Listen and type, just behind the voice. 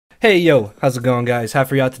Hey yo, how's it going guys? Half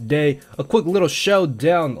for y'all today. A quick little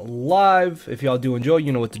showdown live. If y'all do enjoy,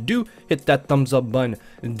 you know what to do. Hit that thumbs up button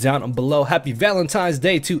down below. Happy Valentine's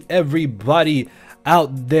Day to everybody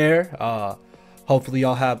out there. Hopefully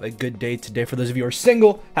y'all have a good day today. For those of you who are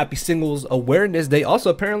single, happy Singles Awareness Day.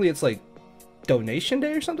 Also, apparently it's like donation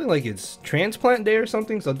day or something, like it's transplant day or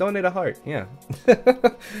something, so donate a heart. Yeah.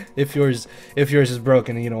 if yours is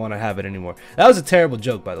broken and you don't want to have it anymore. That was a terrible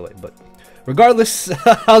joke, by the way, but regardless,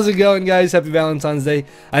 how's it going guys? Happy Valentine's Day.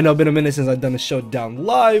 I know it's been a minute since I've done a showdown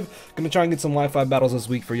live. Gonna try and get some Wi-Fi battles this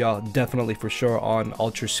week for y'all, definitely for sure on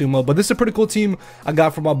Ultra Sumo. But this is a pretty cool team I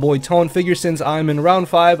got from my boy Taunt. Figure since I'm in round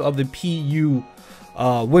 5 of the PU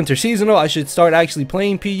winter seasonal, I should start actually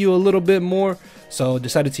playing PU a little bit more. So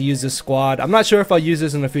decided to use this squad. I'm not sure if I'll use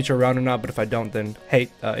this in a future round or not, but if I don't, then hey,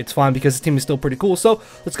 it's fine because this team is still pretty cool. So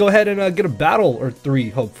let's go ahead and get a battle or 3,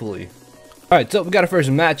 hopefully. Alright, so we got our first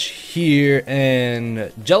match here,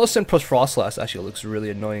 and Jellicent plus Frostlass actually looks really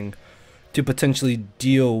annoying to potentially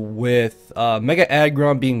deal with. Mega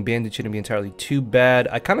Aggron being bandaged shouldn't be entirely too bad.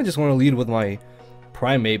 I kind of just want to lead with my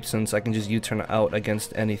Primeape since I can just U-turn out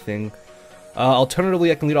against anything.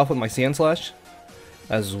 Alternatively, I can lead off with my Sandslash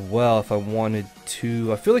as well if I wanted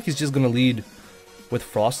to. I feel like he's just going to lead with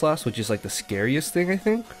Frostlass, which is like the scariest thing, I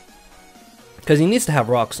think. Because he needs to have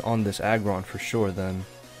rocks on this Aggron for sure then.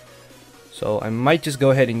 So I might just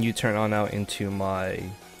go ahead and U-turn on out into my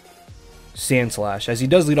Sandslash, as he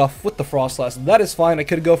does lead off with the Frostlass. That is fine. I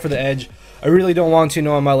could go for the edge. I really don't want to.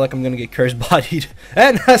 Knowing my luck, I'm going to get Curse Bodied.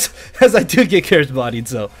 And as I do get Curse Bodied,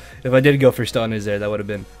 so if I did go for Stunners there, that would have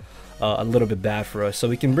been a little bit bad for us. So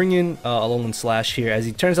we can bring in Alolan Slash here, as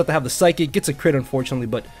he turns out to have the Psychic. Gets a crit, unfortunately,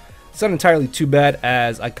 but it's not entirely too bad,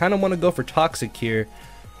 as I kind of want to go for Toxic here.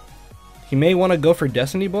 He may want to go for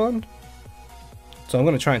Destiny Bond. So I'm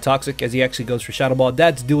going to try and Toxic, as he actually goes for Shadow Ball.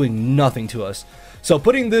 That's doing nothing to us. So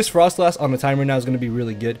putting this Frostlass on the timer now is going to be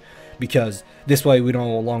really good, because this way we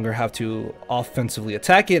no longer have to offensively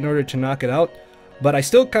attack it in order to knock it out. But I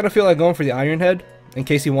still kind of feel like going for the Iron Head in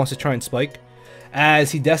case he wants to try and spike,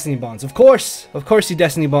 as he Destiny Bonds. Of course he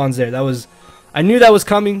Destiny Bonds there. I knew that was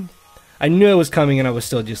coming. I knew it was coming, and I was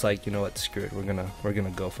still just like, you know what, screw it. We're gonna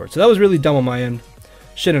go for it. So that was really dumb on my end.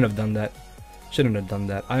 Shouldn't have done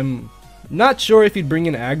that. I'm not sure if he'd bring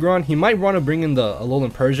in Aggron. He might want to bring in the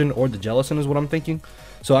Alolan Persian or the Jellicent is what I'm thinking.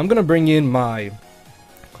 So I'm going to bring in my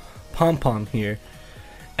Pom-Pom here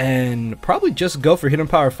and probably just go for Hidden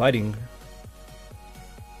Power Fighting.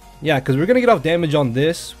 Yeah, because we're going to get off damage on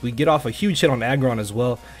this. We get off a huge hit on Aggron as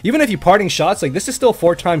well. Even if you parting shots, like this is still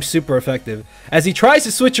 4 times super effective. As he tries to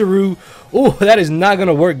switcheroo, ooh, that is not going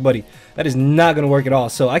to work, buddy. That is not going to work at all.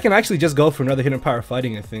 So I can actually just go for another Hidden Power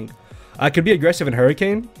Fighting, I think. I could be aggressive in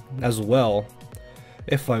Hurricane as well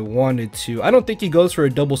if I wanted to. I don't think he goes for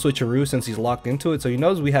a double switcheroo since he's locked into it, so he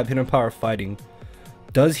knows we have Hidden Power Fighting.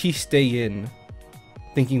 Does he stay in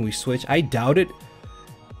thinking we switch? I doubt it.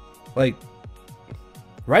 Like,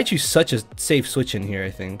 Raichu's such a safe switch in here,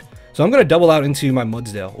 I think. So I'm going to double out into my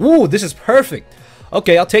Mudsdale. Ooh, this is perfect.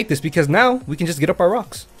 Okay, I'll take this because now we can just get up our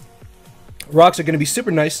rocks. Rocks are going to be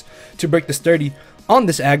super nice to break the sturdy on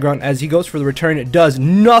this Aggron. As he goes for the return, it does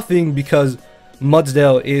nothing because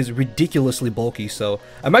Mudsdale is ridiculously bulky. So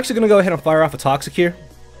I'm actually going to go ahead and fire off a Toxic here.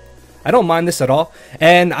 I don't mind this at all,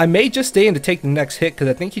 and I may just stay in to take the next hit because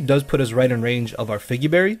I think he does put us right in range of our Figy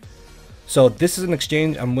Berry. So this is an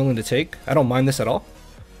exchange I'm willing to take. I don't mind this at all.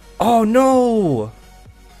 Oh no!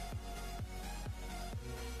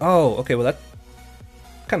 Oh, okay, well that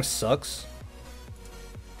kind of sucks.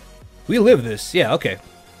 We live this, yeah, okay.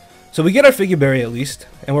 So we get our Figy Berry at least,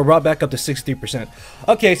 and we're brought back up to 63%.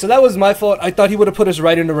 Okay, so that was my fault. I thought he would have put us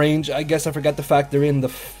right into range. I guess I forgot to factor in the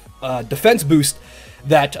defense boost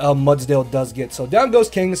that Mudsdale does get. So down goes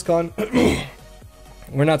Kangaskhan.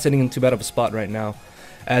 We're not sitting in too bad of a spot right now,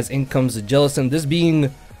 as in comes the Jellicent. This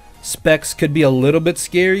being Specs could be a little bit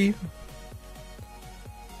scary.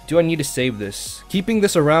 Do I need to save this? Keeping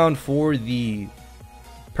this around for the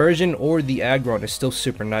Persian or the Aggron is still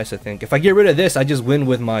super nice, I think. If I get rid of this, I just win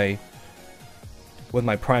with my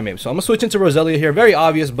Primeape. So I'm going to switch into Roselia here. Very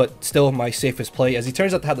obvious, but still my safest play, as he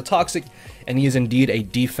turns out to have the Toxic, and he is indeed a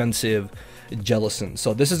defensive Jellicent.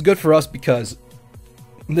 So this is good for us because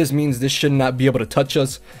this means this should not be able to touch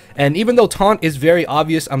us. And even though Taunt is very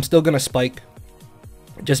obvious, I'm still going to Spike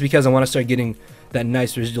just because I want to start getting that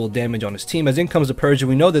nice residual damage on his team. As in comes the Persian,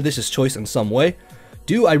 we know that this is choice in some way.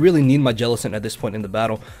 Do I really need my Jellicent at this point in the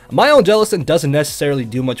battle? My own Jellicent doesn't necessarily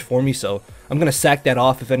do much for me, so I'm going to sack that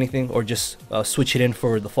off if anything, or just switch it in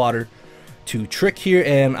for the fodder to Trick here,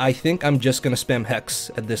 and I think I'm just going to spam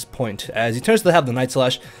Hex at this point, as he turns to have the Night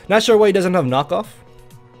Slash. Not sure why he doesn't have Knockoff.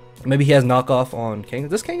 Maybe he has knockoff on King.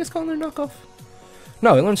 Does Kangaskhan learn knockoff?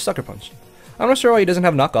 No, he learns Sucker Punch. I'm not sure why he doesn't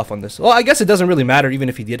have knockoff on this. Well, I guess it doesn't really matter even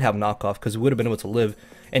if he did have knockoff, because he would have been able to live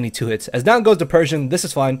any 2 hits. As down goes the Persian, this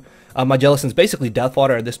is fine. My Jellicent's basically death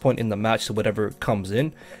water at this point in the match to whatever comes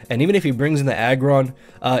in. And even if he brings in the Aggron,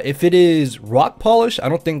 if it is Rock Polish, I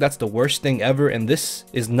don't think that's the worst thing ever. And this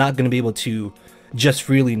is not going to be able to just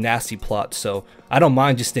really nasty plot. So I don't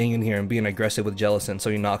mind just staying in here and being aggressive with Jellicent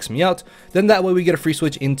so he knocks me out. Then that way we get a free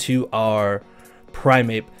switch into our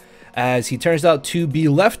Primeape, as he turns out to be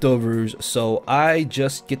leftovers, so I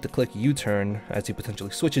just get to click U-turn as he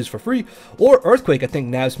potentially switches for free. Or Earthquake, I think,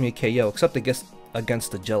 nabs me a KO, except I guess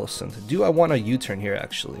against the Jellicent. Do I want a U-turn here,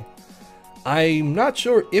 actually? I'm not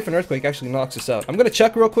sure if an Earthquake actually knocks us out. I'm going to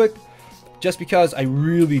check real quick, just because I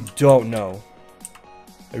really don't know.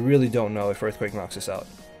 I really don't know if Earthquake knocks us out.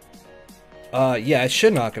 Yeah, it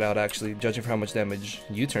should knock it out, actually, judging for how much damage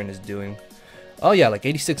U-turn is doing. Oh yeah, like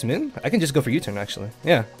 86 min? I can just go for U-turn, actually.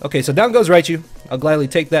 Yeah. Okay, so down goes Raichu. I'll gladly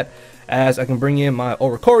take that, as I can bring in my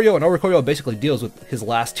Oricorio, and Oricorio basically deals with his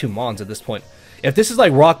last 2 Mons at this point. If this is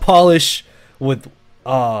like Rock Polish with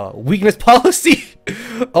weakness policy,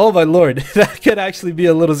 oh my lord, that could actually be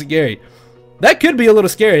a little scary. That could be a little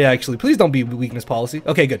scary, actually. Please don't be weakness policy.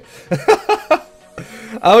 Okay, good.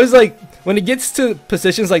 I was like, when it gets to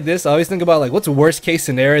positions like this, I always think about like, what's the worst case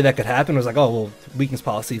scenario that could happen? I was like, oh, well, weakness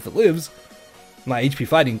policy if it lives. My HP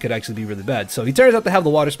fighting could actually be really bad. So he turns out to have the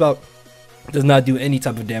Water Spout. Does not do any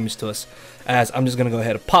type of damage to us, as I'm just going to go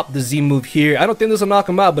ahead and pop the Z move here. I don't think this will knock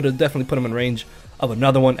him out, but it'll definitely put him in range of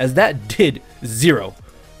another one, as that did 0.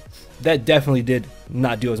 That definitely did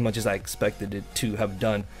not do as much as I expected it to have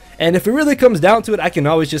done. And if it really comes down to it, I can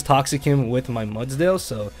always just Toxic him with my Mudsdale.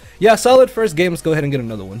 So yeah, solid first game. Let's go ahead and get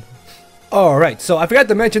another one. Alright, so I forgot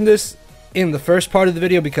to mention this in the first part of the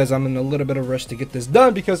video, because I'm in a little bit of a rush to get this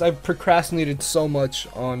done, because I've procrastinated so much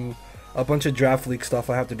on a bunch of draft league stuff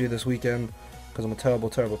I have to do this weekend, because I'm a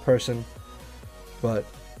terrible person. But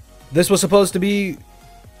this was supposed to be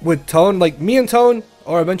with Tone. Like, me and Tone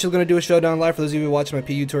are eventually going to do a Showdown live. For those of you watching my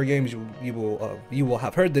PU tour games, you will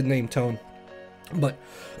have heard the name Tone. But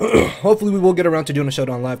hopefully we will get around to doing a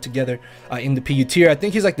Showdown live together in the PU tier. I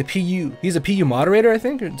think he's like the PU, he's a PU moderator, I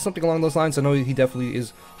think, or something along those lines. I know he definitely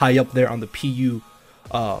is high up there on the PU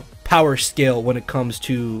power scale when it comes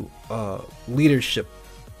to leadership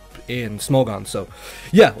in Smogon. So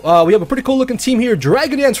yeah, we have a pretty cool looking team here.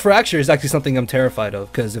 Dragon Dance Fracture is actually something I'm terrified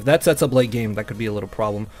of, because if that sets up late game, that could be a little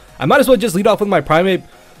problem. I might as well just lead off with my Primeape.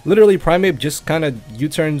 Literally, Primeape just kind of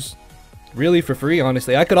U-turns really for free,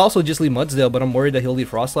 honestly. I could also just leave Mudsdale, but I'm worried that he'll lead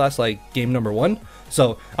Frostlass like game number 1.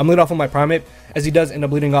 So I'm leading off with my Primeape, as he does end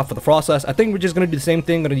up leading off with the Frostlass. I think we're just going to do the same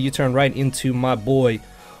thing. Going to U-turn right into my boy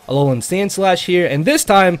Alolan Sandslash here, and this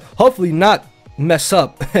time hopefully not mess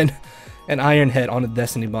up an Iron Head on the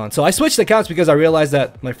Destiny Bond. So I switched accounts because I realized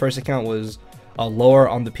that my first account was lower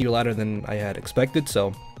on the P ladder than I had expected.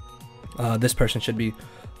 So this person should be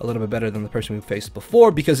a little bit better than the person we faced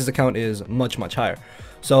before, because his account is much higher.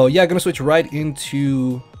 So yeah, gonna switch right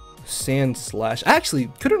into Sandslash. Actually,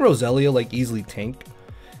 couldn't Roselia like easily tank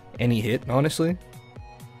any hit, honestly?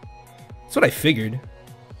 That's what I figured.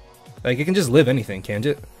 Like, it can just live anything, can't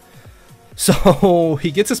it? So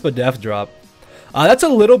he gets a Spadef drop. That's a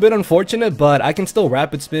little bit unfortunate, but I can still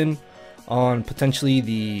Rapid Spin on potentially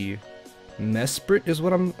the Mesprit is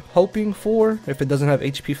what I'm hoping for, if it doesn't have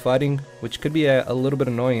HP fighting, which could be a little bit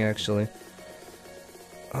annoying, actually.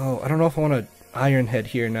 Oh, I don't know if I want to Iron Head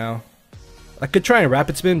here now. I could try and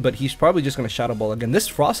Rapid Spin, but he's probably just going to Shadow Ball again. This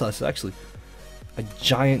Frostlass is actually a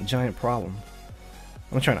giant problem.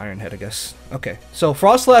 I'm going to try an Iron Head, I guess. Okay, so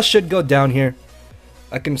Frostlass should go down here.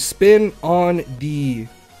 I can spin on the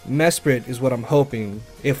Mesprit is what I'm hoping.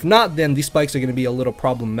 If not, then these spikes are going to be a little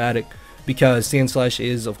problematic, because Sandslash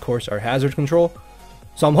is, of course, our hazard control.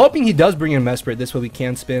 So I'm hoping he does bring in Mesprit, this way we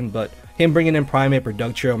can spin, but him bringing in Primeape or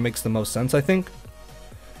Dugtrio makes the most sense, I think.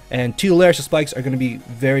 And 2 layers of spikes are going to be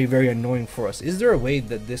very annoying for us. Is there a way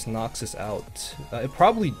that this knocks us out? It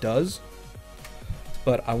probably does,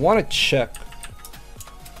 but I want to check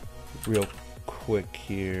real quick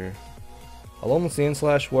here. Alolan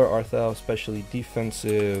Sandslash, War Arthal, especially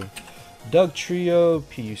defensive. Dugtrio,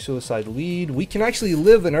 PU Suicide lead. We can actually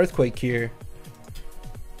live an Earthquake here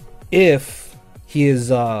if he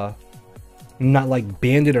is not like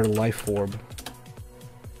Bandit or Life Orb.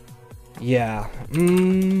 Yeah.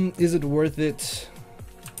 Is it worth it?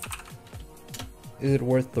 Is it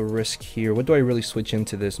worth the risk here? What do I really switch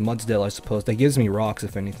into this? Mudsdale, I suppose. That gives me rocks,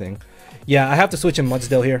 if anything. Yeah, I have to switch in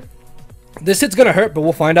Mudsdale here. This hit's gonna hurt, but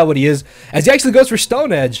we'll find out what he is, as he actually goes for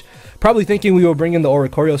Stone Edge, probably thinking we will bring in the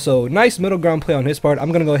Oricorio. So nice middle ground play on his part.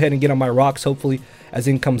 I'm gonna go ahead and get on my rocks, hopefully, as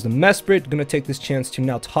in comes the Mesprit. Gonna take this chance to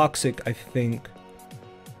now Toxic, I think.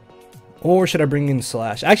 Or should I bring in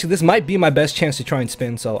Slash? Actually, this might be my best chance to try and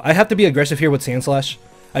spin, so I have to be aggressive here with Sandslash.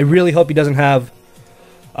 I really hope he doesn't have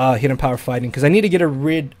hidden power fighting, because I need to get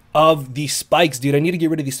rid of these spikes, dude. I need to get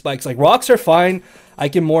rid of these spikes. Like, rocks are fine. I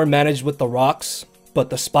can more manage with the rocks, but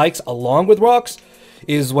the spikes along with rocks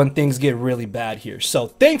is when things get really bad here. So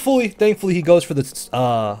thankfully he goes for the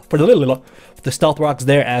stealth rocks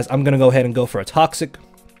there, as I'm gonna go ahead and go for a Toxic.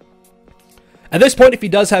 At this point, if he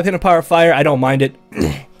does have hidden power fire, I don't mind it.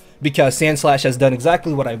 Because Sandslash has done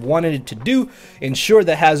exactly what I wanted it to do, ensure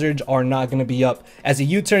the hazards are not going to be up. As he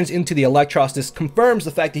U-turns into the Electros, this confirms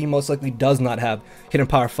the fact that he most likely does not have hidden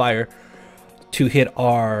power fire to hit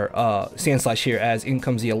our Sandslash here, as in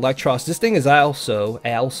comes the Electros. This thing is also,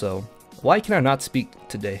 why can I not speak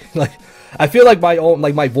today? Like, I feel like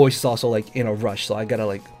my voice is also like in a rush, so I gotta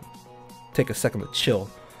like take a second to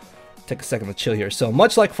chill. Here. So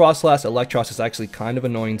much like Frostlass, Electros is actually kind of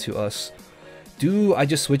annoying to us. Do I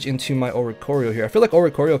just switch into my Oricorio here? I feel like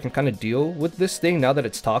Oricorio can kind of deal with this thing now that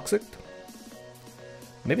it's toxic.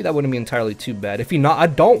 Maybe that wouldn't be entirely too bad. If he not, I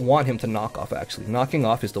don't want him to knock off, actually. Knocking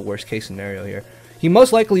off is the worst case scenario here. He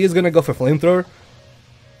most likely is going to go for Flamethrower.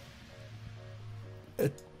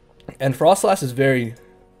 And Frostlass is very,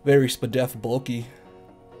 very spadef bulky.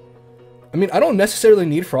 I mean, I don't necessarily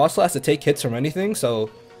need Frostlass to take hits from anything, so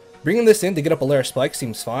bringing this in to get up a layer of spike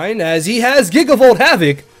seems fine, as he has Gigavolt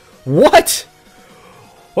Havoc. What?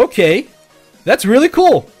 Okay, that's really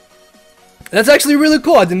cool. That's actually really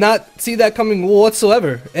cool. I did not see that coming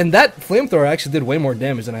whatsoever. And that Flamethrower actually did way more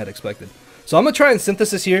damage than I had expected. So I'm going to try and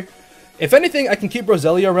Synthesis here. If anything, I can keep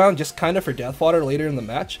Roselia around just kind of for death fodder later in the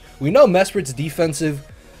match. We know Mesprit's defensive.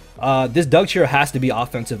 This Dugtrio has to be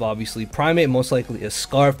offensive, obviously. Primeape most likely is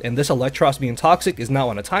Scarfed. And this Electros being toxic is now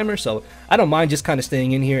on a timer. So I don't mind just kind of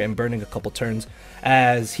staying in here and burning a couple turns,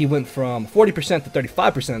 as he went from 40% to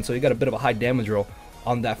 35%. So he got a bit of a high damage roll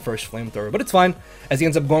on that first Flamethrower, but it's fine, as he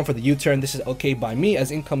ends up going for the U-turn. This is okay by me, as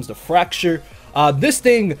in comes the Fracture. This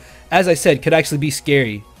thing, as I said, could actually be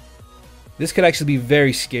scary. This could actually be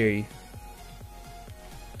very scary.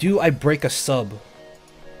 Do I break a sub?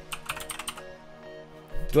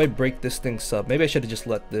 Do I break this thing sub? Maybe I should have just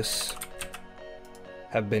let this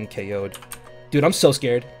have been KO'd. Dude, I'm so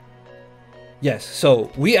scared. Yes,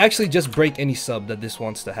 so we actually just break any sub that this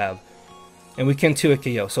wants to have, and we can 2 a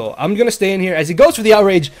KO. So I'm going to stay in here as he goes for the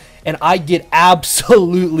Outrage, and I get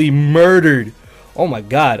absolutely murdered. Oh my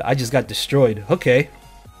god, I just got destroyed. Okay.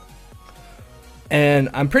 And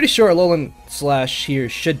I'm pretty sure Alolan Slash here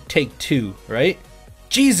should take 2, right?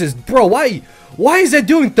 Jesus, bro, why is that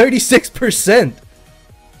doing 36%?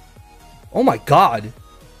 Oh my god.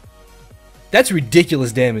 That's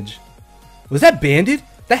ridiculous damage. Was that banded?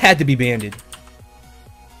 That had to be banded.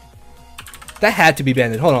 That had to be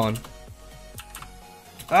banded. Hold on.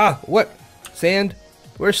 Ah, what? Sand?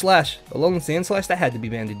 Where's Slash? Alolan Sandslash? That had to be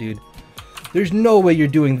banded, dude. There's no way you're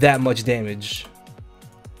doing that much damage.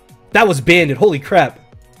 That was banded. Holy crap.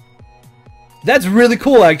 That's really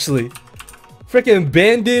cool, actually. Freaking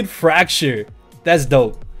banded Fracture. That's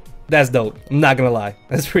dope. That's dope. I'm not gonna lie.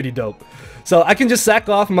 That's pretty dope. So I can just sack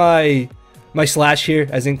off my Slash here,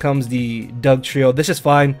 as in comes the Dugtrio. This is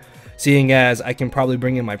fine, seeing as I can probably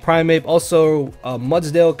bring in my Primeape. Also,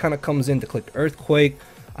 Mudsdale kind of comes in to click Earthquake.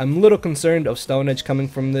 I'm a little concerned of Stone Edge coming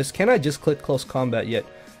from this. Can I just click Close Combat yet?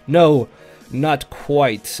 No, not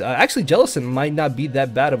quite. Actually, Jellicent might not be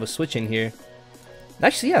that bad of a switch in here.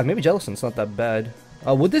 Actually, yeah, maybe Jellicent's not that bad.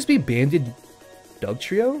 Would this be banded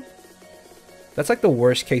Dugtrio? That's like the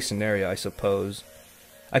worst case scenario, I suppose.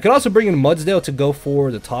 I could also bring in Mudsdale to go for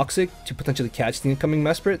the Toxic to potentially catch the incoming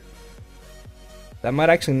Mesprit. That might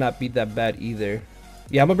actually not be that bad either.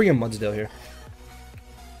 Yeah, I'm gonna bring in Mudsdale here.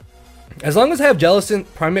 As long as I have Jellicent,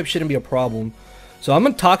 Primeape shouldn't be a problem. So I'm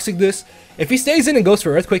gonna Toxic this. If he stays in and goes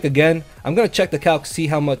for Earthquake again, I'm gonna check the calc, see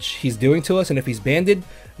how much he's doing to us, and if he's banded,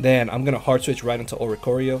 then I'm gonna hard switch right into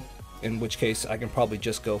Oricorio, in which case I can probably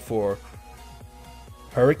just go for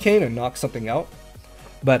Hurricane and knock something out.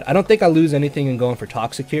 But I don't think I lose anything in going for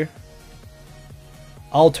Toxic here.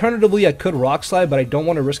 Alternatively, I could Rock Slide, but I don't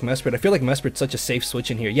want to risk Mesprit. I feel like Mesprit's such a safe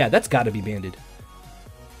switch in here. Yeah, that's got to be banded.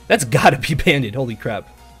 That's got to be banded. Holy crap.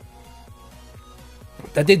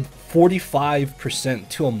 That did 45%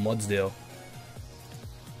 to a Mudsdale.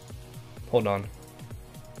 Hold on.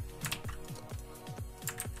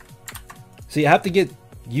 See, I have to get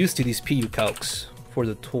used to these PU calcs for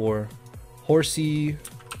the tour. Horsey,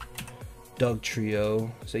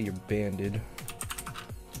 Dugtrio, say you're banded.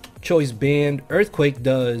 Choice Band Earthquake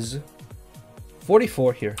does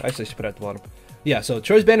 44 here. Actually, I should put it at the bottom. Yeah, so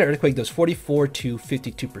Choice Band Earthquake does 44 to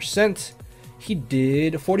 52%. He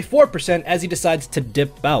did 44% as he decides to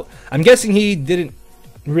dip out. I'm guessing he didn't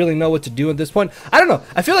really know what to do at this point. I don't know.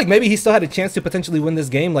 I feel like maybe he still had a chance to potentially win this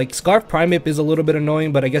game. Like, Scarf Primeape is a little bit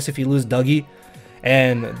annoying, but I guess if you lose Dougie,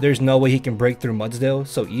 and there's no way he can break through Mudsdale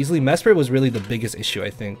so easily, Mesprit was really the biggest issue,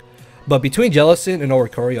 I think. But between Jellicent and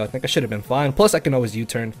Oricorio, I think I should have been fine. Plus, I can always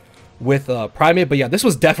U-turn with Primeape. But yeah, this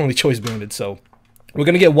was definitely choice banded, so we're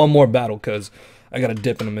going to get one more battle because I got to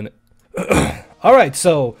dip in a minute. Alright,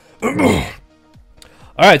 so...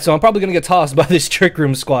 Alright, so I'm probably going to get tossed by this Trick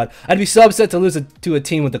Room squad. I'd be so upset to lose to a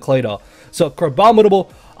team with the Claydol. So,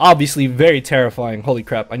 Crabominable, obviously very terrifying. Holy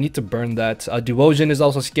crap, I need to burn that. Duosion is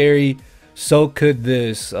also scary. So could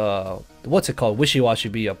this, what's it called? Wishy-Washy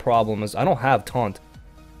be a problem? I don't have Taunt.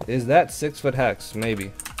 Is that 6-foot Hex?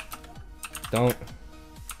 Maybe. Don't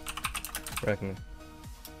wreck me.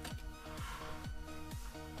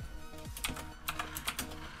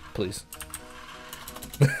 Please.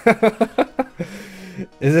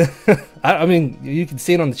 Is it? I mean, you can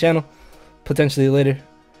see it on the channel potentially later,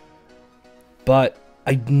 but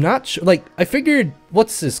I'm not sure. Like, I figured,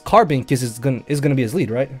 what's this? Carbink is gonna be his lead,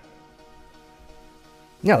 right?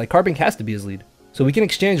 Yeah, like Carbink has to be his lead, so we can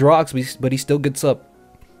exchange rocks, but he still gets up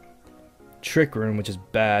Trick Room, which is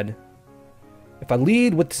bad. If I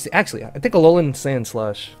lead with, actually, I think Alolan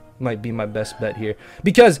Sandslash might be my best bet here,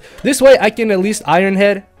 because this way I can at least Iron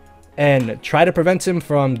Head and try to prevent him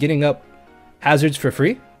from getting up hazards for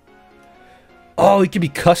free. Oh, it could be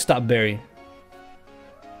Custop Berry.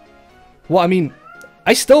 Well, I mean,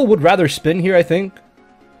 I still would rather spin here, I think.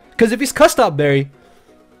 Because if he's Custop Berry,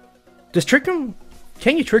 does Trick Room...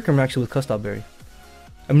 Can you Trick Room actually with Custop Berry?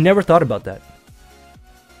 I've never thought about that.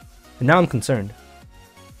 And now I'm concerned.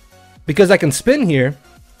 Because I can spin here.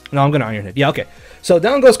 No, I'm going to Iron Head. Yeah, okay. So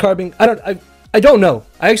down goes Carbink. I don't know.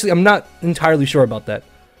 I'm not entirely sure about that.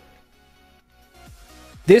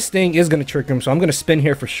 This thing is going to Trick Room, so I'm going to spin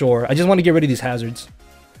here for sure. I just want to get rid of these hazards.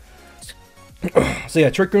 So yeah,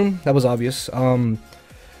 Trick Room, that was obvious.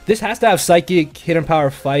 This has to have Psychic, Hidden Power,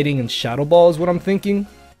 Fighting, and Shadow Ball is what I'm thinking.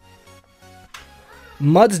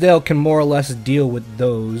 Mudsdale can more or less deal with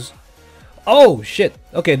those. Oh, shit.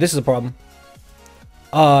 Okay, this is a problem.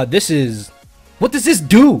 This is... What does this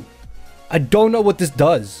do? I don't know what this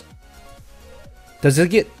does. Does it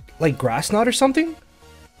get, like, Grass Knot or something?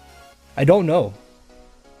 I don't know.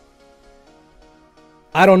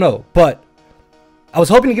 I don't know, but I was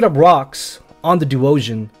hoping to get up rocks on the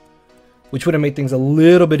Duosion, which would have made things a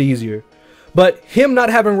little bit easier. But him not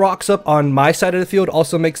having rocks up on my side of the field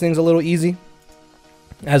also makes things a little easy.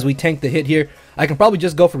 As we tank the hit here, I can probably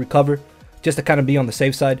just go for Recover, just to kind of be on the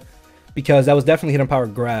safe side, because that was definitely Hidden Power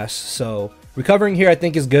Grass. So recovering here I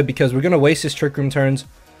think is good, because we're going to waste his Trick Room turns.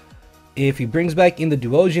 If he brings back in the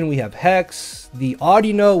Duosion, we have Hex. The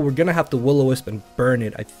Audino, we're going to have to Will-O-Wisp and burn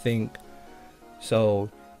it, I think. So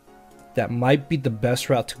that might be the best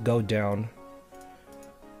route to go down.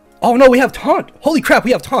 Oh no, we have Taunt! Holy crap,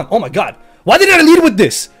 we have Taunt! Oh my god! Why did I lead with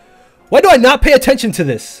this? Why do I not pay attention to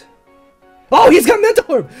this? Oh, he's got Mental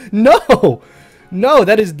Orb! No! No,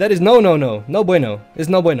 that is no. No bueno. It's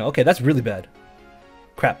no bueno. Okay, that's really bad.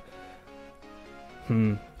 Crap.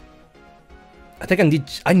 I think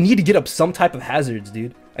I need to get up some type of hazards,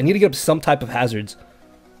 dude. I need to get up some type of hazards.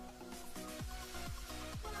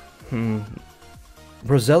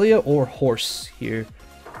 Roselia or Horse here.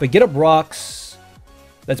 But get up rocks.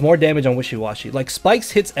 That's more damage on Wishy-Washy. Like,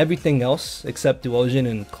 Spikes hits everything else except Duosion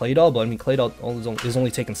and Claydol, but I mean, Claydol is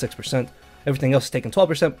only taking 6%. Everything else is taking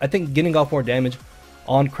 12%. I think getting off more damage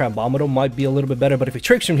on Crabominable might be a little bit better, but if he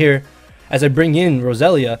tricks him here, as I bring in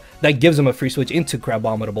Roselia, that gives him a free switch into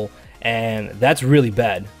Crabominable, and that's really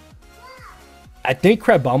bad. I think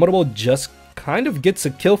Crabominable just kind of gets a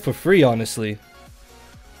kill for free, honestly.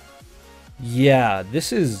 Yeah,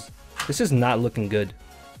 this is not looking good.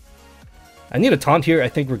 I need a Taunt here, I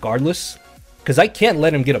think, regardless, because I can't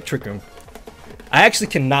let him get up Trick Room. I actually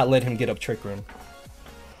cannot let him get up Trick Room.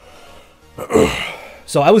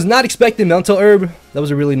 So I was not expecting Mental Herb. That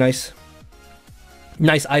was a really nice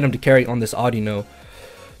item to carry on this Audino.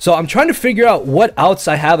 So I'm trying to figure out what outs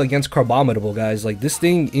I have against Crabominable, guys. Like, this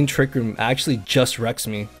thing in Trick Room actually just wrecks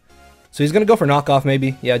me. So he's gonna go for knockoff,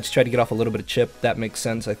 maybe. Yeah, just try to get off a little bit of chip. That makes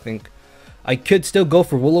sense, I think. I could still go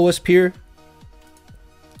for Will-O-Wisp here,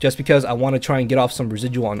 just because I want to try and get off some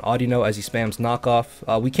residual on Audino as he spams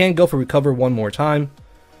knockoff. We can go for Recover one more time.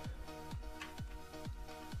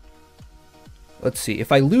 Let's see.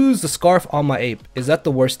 If I lose the Scarf on my Ape, is that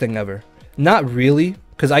the worst thing ever? Not really,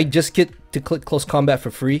 because I just get to click close combat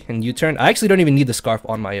for free and U-turn. I actually don't even need the Scarf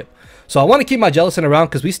on my Ip. So I want to keep my Jellicent around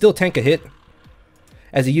because we still tank a hit.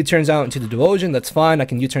 As he U-turns out into the Devotion, that's fine. I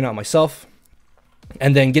can U-turn out myself.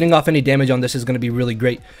 And then getting off any damage on this is going to be really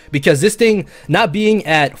great. Because this thing not being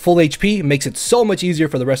at full HP makes it so much easier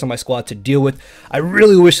for the rest of my squad to deal with. I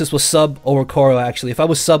really wish this was sub Oricorio actually. If I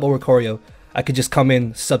was sub Oricorio, I could just come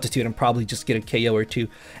in, substitute, and probably just get a KO or two.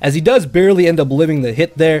 As he does barely end up living the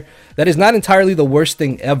hit there. That is not entirely the worst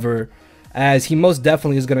thing ever, as he most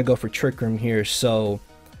definitely is going to go for Trick Room here. So,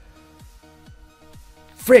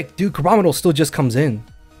 frick, dude, Crabominable still just comes in.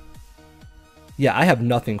 Yeah, I have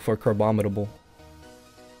nothing for Crabominable.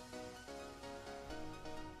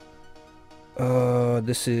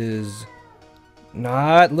 This is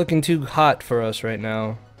not looking too hot for us right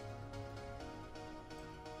now.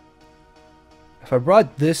 If I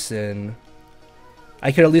brought this in,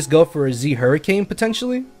 I could at least go for a Z Hurricane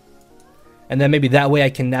potentially. And then maybe that way I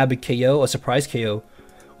can nab a KO, a surprise KO.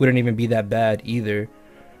 Wouldn't even be that bad either.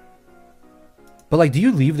 But like, do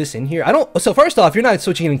you leave this in here? I don't. So first off, you're not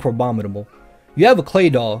switching in Crabominable. You have a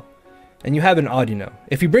Claydol, and you have an Audino.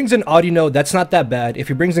 If he brings in Audino, that's not that bad. If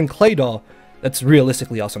he brings in Claydol, that's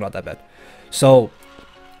realistically also not that bad. So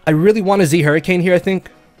I really want a Z Hurricane here, I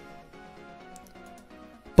think.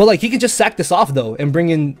 But like, he can just sack this off though and bring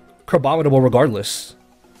in Crabominable regardless.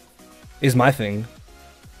 Is my thing.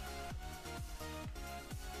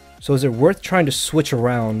 So is it worth trying to switch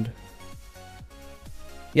around?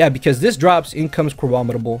 Yeah, because this drops, in comes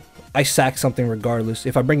Crabominable. I sack something regardless.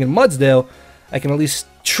 If I bring in Mudsdale, I can at least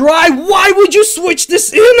try. Why would you switch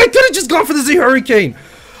this in? I could have just gone for the Z Hurricane.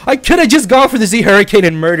 I could have just gone for the Z Hurricane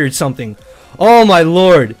and murdered something. Oh my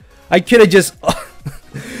lord. I could have just...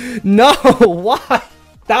 No, why?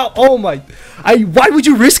 Oh my... Why would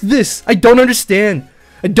you risk this? I don't understand.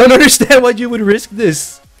 I don't understand why you would risk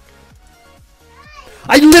this.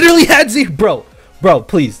 I literally had Z... Bro,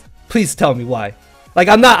 please. Please tell me why. Like,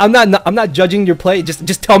 I'm not judging your play.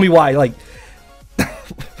 Just tell me why. Like,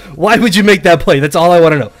 why would you make that play? That's all I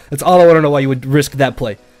want to know. That's all I want to know why you would risk that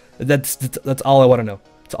play. That's all I want to know.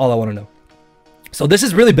 That's all I want to know. So this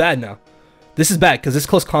is really bad now. This is bad because it's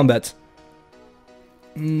close combat.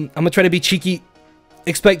 I'm gonna try to be cheeky.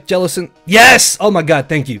 Expect Jellicent. Yes! Oh my god,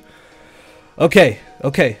 thank you. Okay.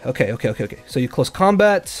 So you close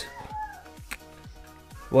combat.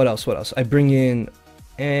 What else? I bring in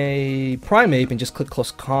a Primeape and just click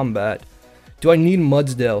close combat. Do I need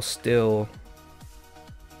Mudsdale still?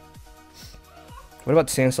 What about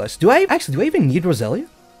Sandslash? Do I even need Roselia?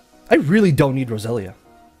 I really don't need Roselia.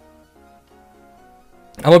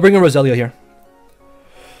 I'm gonna bring in Roselia here.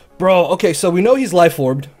 Bro, okay, so we know he's life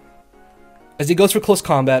orbed. As he goes for close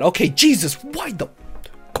combat. Okay, Jesus, why the...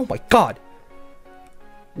 Oh my god.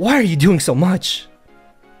 Why are you doing so much?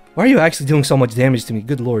 Why are you actually doing so much damage to me?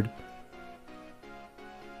 Good lord.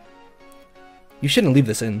 You shouldn't leave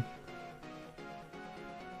this in.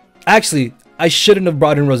 Actually, I shouldn't have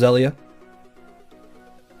brought in Roselia.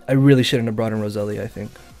 I really shouldn't have brought in Roselia, I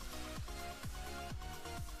think.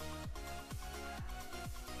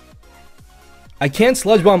 I can't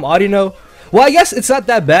Sludge Bomb Audino. Well, I guess it's not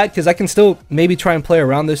that bad because I can still maybe try and play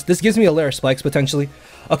around this. This gives me a layer of spikes potentially.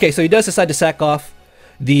 Okay, so he does decide to sack off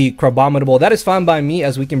the Crabominable. That is fine by me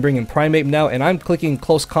as we can bring in Primeape now. And I'm clicking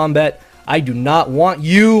close combat. I do not want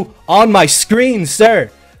you on my screen, sir.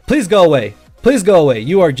 Please go away. Please go away.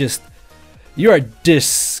 You are just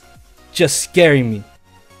scaring me.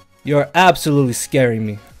 You are absolutely scaring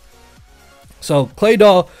me. So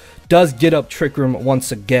Claydol does get up Trick Room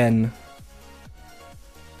once again.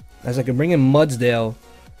 As I can bring in Mudsdale.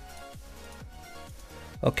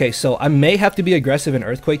 Okay, so I may have to be aggressive in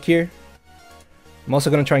Earthquake here. I'm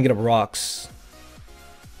also going to try and get up Rocks.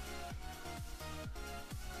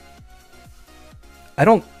 I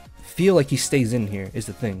don't feel like he stays in here, is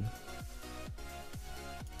the thing.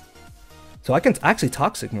 So I can actually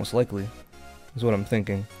Toxic, most likely. Is what I'm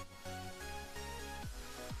thinking.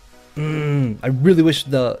 I really wish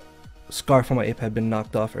the Scarf on my Ape had been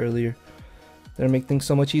knocked off earlier. That'll make things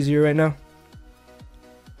so much easier right now.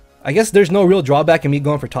 I guess there's no real drawback in me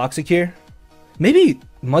going for Toxic here. Maybe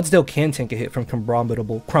Mudsdale can tank a hit from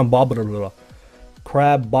Crabominable.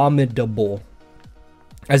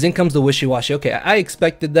 As in comes the Wishy-Washy. Okay, I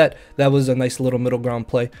expected that. That was a nice little middle ground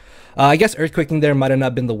play. I guess Earthquaking there might have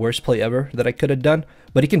not been the worst play ever that I could have done.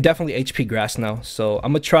 But he can definitely HP Grass now. So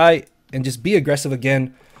I'm going to try and just be aggressive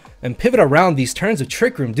again. And pivot around these turns of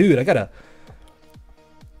Trick Room. Dude, I gotta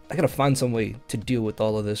find some way to deal with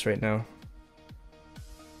all of this right now.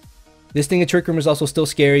 This thing of Trick Room is also still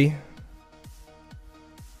scary.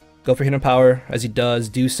 Go for Hidden Power as he does.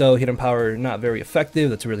 Do so. Hidden Power not very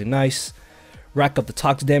effective. That's really nice. rack up the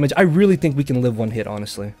toxic damage. I really think we can live one hit,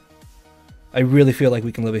 honestly. I really feel like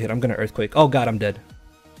we can live a hit. I'm gonna Earthquake. Oh god, I'm dead.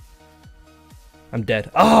 I'm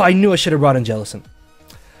dead. Oh, I knew I should have brought in Jellicent.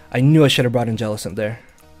 I knew I should have brought in Jellicent there.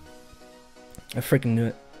 I freaking knew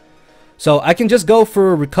it. So I can just go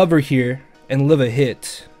for a recover here and live a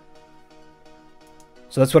hit.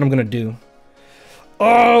 So that's what I'm gonna do.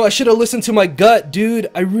 Oh, I should have listened to my gut,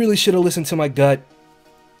 dude. I really should have listened to my gut.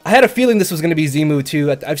 I had a feeling this was gonna be Z-move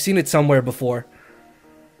too. I've seen it somewhere before.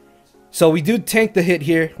 So we do tank the hit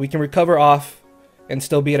here. We can recover off and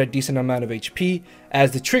still be at a decent amount of HP.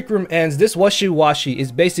 As the Trick Room ends, this Wishy-Washy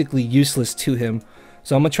is basically useless to him.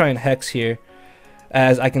 So I'm going to try and Hex here.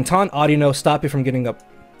 As I can Taunt Audino, stop it from getting up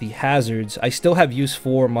the hazards. I still have use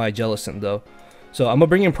for my Jellicent though. So I'm going to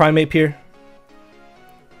bring in Primeape here.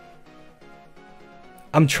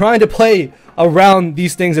 I'm trying to play around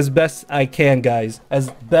these things as best I can, guys. As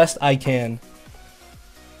best I can.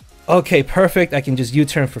 Okay, perfect. I can just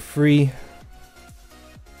U-turn for free.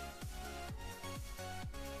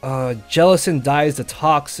 Jellicent dies to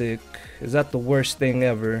Toxic. Is that the worst thing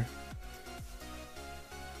ever?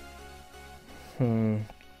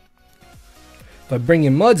 If I bring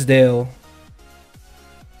in Mudsdale,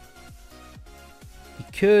 he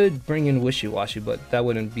could bring in Wishy-Washy, but that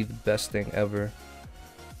wouldn't be the best thing ever.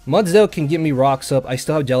 Mudsdale can get me rocks up. I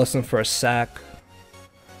still have Jellicent for a sack.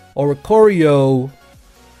 Oricorio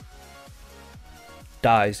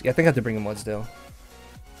dies. Yeah, I think I have to bring in Mudsdale.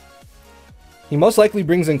 He most likely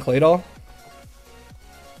brings in Claydol.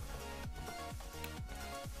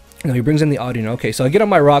 No, he brings in the Audino. Okay, so I get on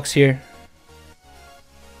my rocks here.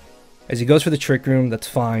 As he goes for the Trick Room, that's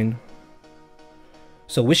fine.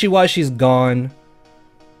 So Wishy-Washy's gone.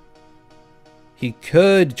 He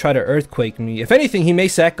could try to Earthquake me. If anything, he may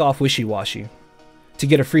sack off Wishy-Washy to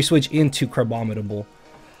get a free switch into Crabominable.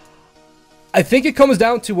 I think it comes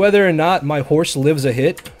down to whether or not my horse lives a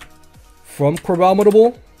hit from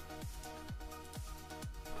Crabominable.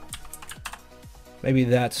 Maybe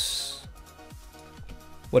that's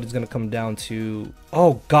what it's going to come down to.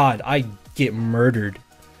 Oh god, I get murdered.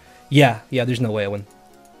 Yeah, there's no way I win.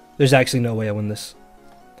 There's actually no way I win this.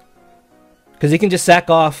 Because he can just sack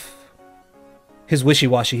off his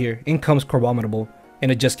Wishy-Washy here. In comes Crabominable,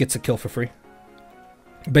 and it just gets a kill for free.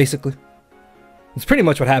 Basically. It's pretty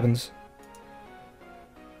much what happens.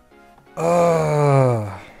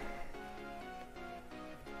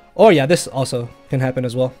 Oh yeah, this also can happen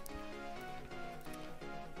as well.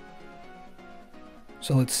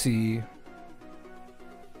 So let's see.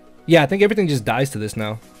 Yeah, I think everything just dies to this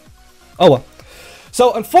now. Oh well.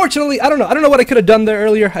 So unfortunately, I don't know what I could have done there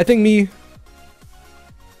earlier. I think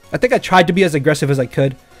I tried to be as aggressive as I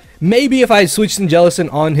could. Maybe if I had switched in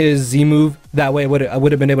Jellicent on his Z move, that way I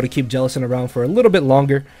would have been able to keep Jellicent around for a little bit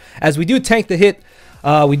longer. As we do tank the hit,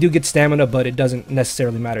 we do get stamina, but it doesn't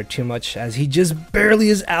necessarily matter too much as he just barely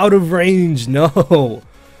is out of range. No.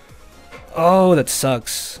 Oh, that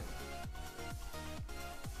sucks.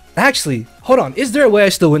 Actually, hold on. Is there a way I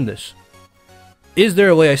still win this? Is there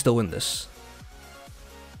a way I still win this?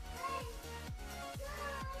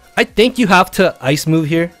 I think you have to Ice move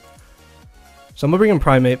here. So I'm going to bring in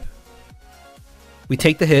Primeape. We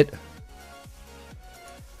take the hit.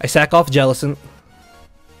 I sack off Jellicent.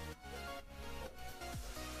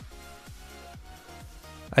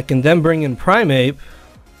 I can then bring in Primeape.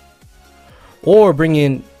 Or bring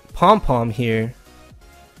in Pom-Pom here.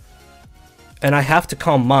 And I have to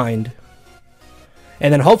Calm Mind.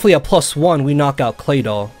 And then hopefully at +1 we knock out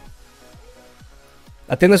Claydol.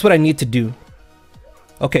 I think that's what I need to do.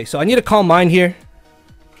 Okay, so I need to Calm Mind here.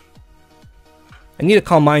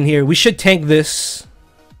 We should tank this.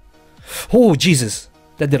 Oh, Jesus.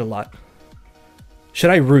 That did a lot.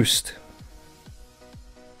 Should I Roost?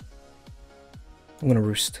 I'm gonna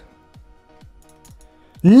Roost.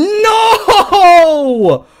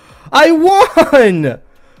 No! I won!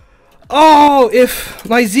 Oh, if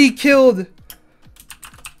my Z killed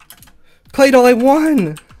Claydol, I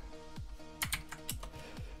won!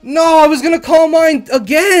 No, I was gonna Calm Mind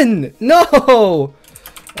again! No!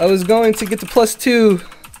 I was going to get to +2.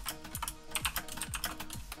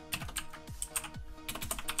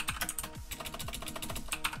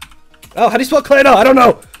 Oh, how do you spell Claydol? I don't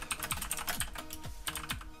know!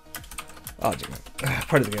 Oh,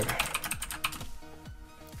 part of the game.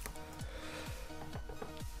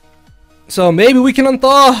 So maybe we can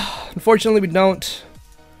unthaw. Unfortunately, we don't.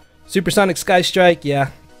 Supersonic Sky Strike, yeah.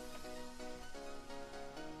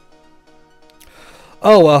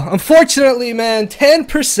 Oh well, unfortunately, man,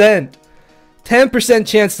 10%. 10%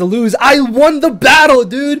 chance to lose. I won the battle,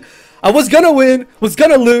 dude. I was gonna win, was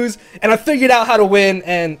gonna lose, and I figured out how to win,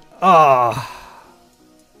 and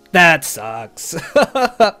That sucks.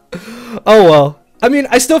 Oh well. I mean,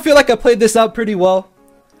 I still feel like I played this out pretty well.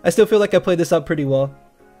 I could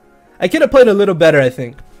have played a little better, I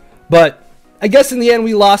think. But I guess in the end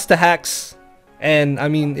we lost to hacks. And I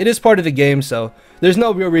mean, it is part of the game, so there's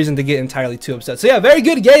no real reason to get entirely too upset. So yeah, very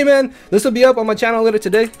good game, man. This will be up on my channel later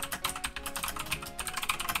today.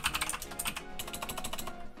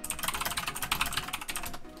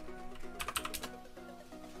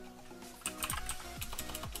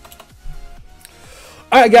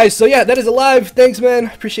 Alright guys, so yeah, that is a live. Thanks, man.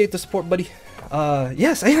 Appreciate the support, buddy.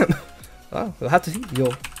 Yes, I am. Well, you'll have to see.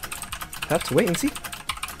 You'll have to wait and see,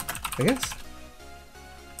 I guess.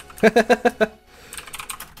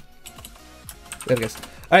 There, guys.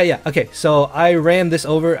 Alright, yeah, okay, so I ran this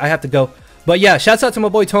over. I have to go. But yeah, shouts out to my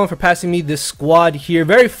boy Taunt for passing me this squad here.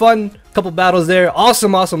 Very fun couple battles there.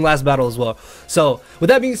 Awesome last battle as well. So, with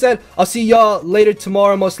that being said, I'll see y'all later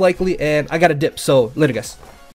tomorrow most likely, and I gotta dip. So, later guys.